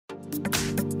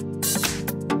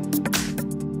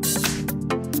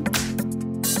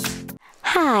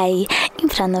Hi! In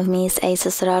front of me is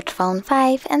ASUS Rog Phone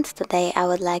 5 and today I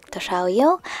would like to show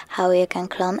you how you can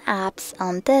clone apps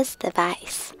on this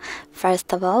device.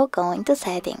 First of all, go into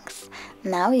Settings.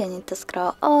 Now you need to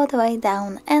scroll all the way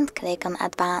down and click on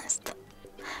Advanced.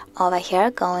 Over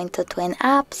here, go into Twin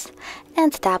Apps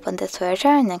and tap on the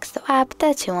switcher next to app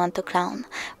that you want to clone,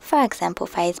 for example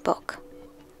Facebook.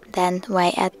 Then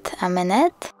wait a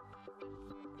minute.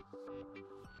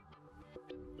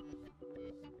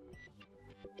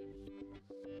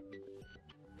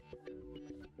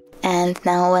 And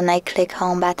now when I click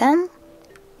Home button,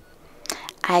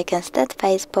 I can see that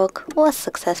Facebook was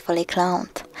successfully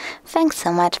cloned. Thanks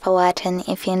so much for watching.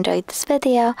 If you enjoyed this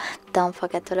video, don't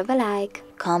forget to leave a like,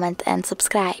 comment and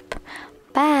subscribe.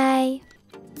 Bye!